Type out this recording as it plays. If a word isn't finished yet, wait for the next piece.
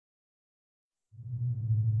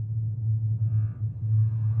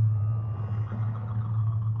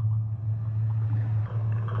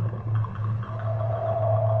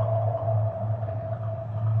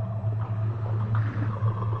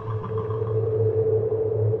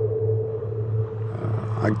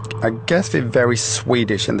I guess we're very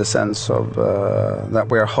Swedish in the sense of that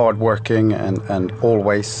we are hardworking and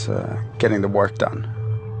always getting the work done.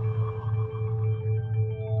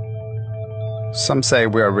 Some say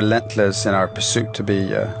we are relentless in our pursuit to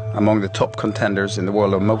be among the top contenders in the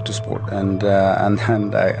world of motorsport, and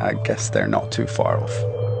I guess they're not too far off.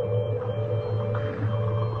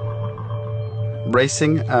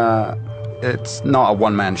 Racing, it's not a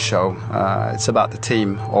one-man show. It's about the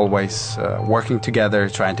team always working together,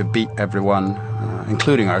 trying to beat everyone,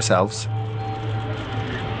 including ourselves.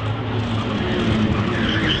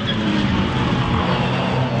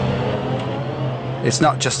 It's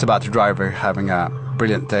not just about the driver having a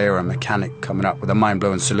brilliant day or a mechanic coming up with a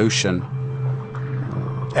mind-blowing solution.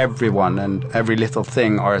 Everyone and every little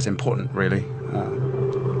thing are as important, really.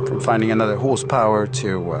 From finding another horsepower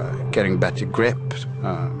to getting better grip,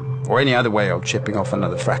 or any other way of chipping off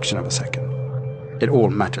another fraction of a second. It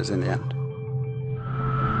all matters in the end.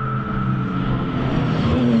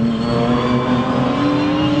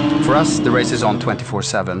 For us, the race is on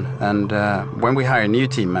 24/7, and when we hire new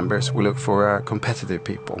team members, we look for competitive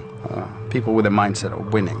people, people with a mindset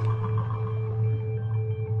of winning.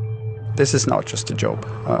 This is not just a job,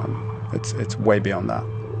 it's way beyond that.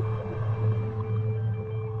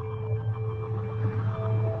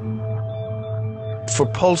 For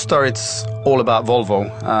Polestar, it's all about Volvo.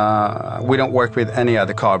 We don't work with any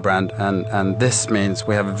other car brand, and this means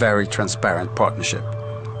we have a very transparent partnership.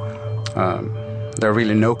 There are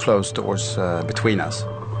really no closed doors between us.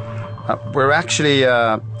 We're actually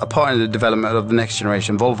a part in the development of the next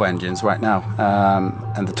generation Volvo engines right now,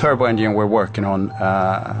 and the turbo engine we're working on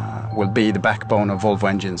will be the backbone of Volvo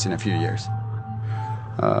engines in a few years.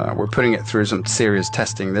 We're putting it through some serious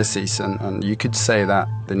testing this season, and you could say that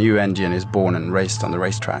the new engine is born and raced on the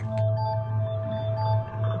racetrack.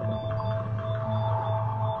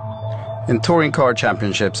 In touring car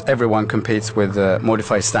championships, everyone competes with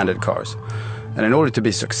modified standard cars. And in order to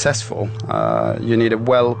be successful, you need a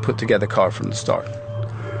well put together car from the start.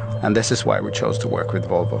 And this is why we chose to work with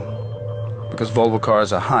Volvo. Because Volvo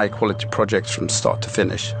cars are high quality projects from start to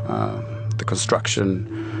finish. The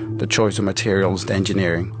construction, the choice of materials, the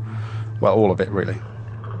engineering, well, all of it really.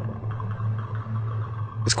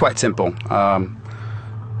 It's quite simple.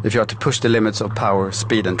 If you are to push the limits of power,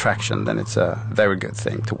 speed and traction, then it's a very good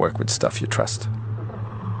thing to work with stuff you trust.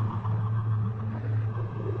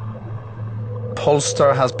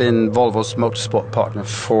 Polestar has been Volvo's motorsport partner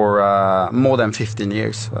for more than 15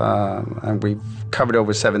 years, and we've covered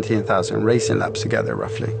over 17,000 racing laps together,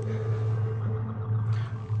 roughly.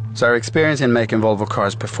 So our experience in making Volvo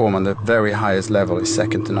cars perform on the very highest level is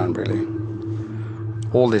second to none, really.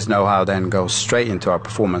 All this know-how then goes straight into our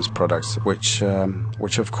performance products, which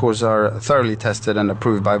of course are thoroughly tested and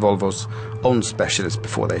approved by Volvo's own specialists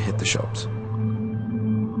before they hit the shops.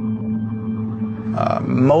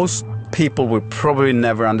 Most people would probably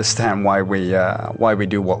never understand why we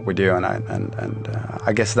do what we do, and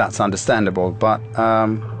I guess that's understandable. But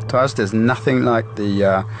to us, there's nothing like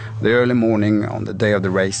the early morning on the day of the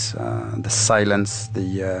race, the silence,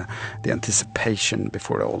 the anticipation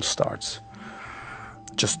before it all starts.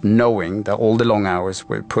 Just knowing that all the long hours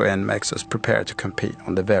we put in makes us prepare to compete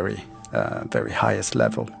on the very highest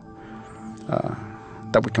level,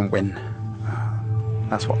 that we can win.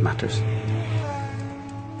 That's what matters.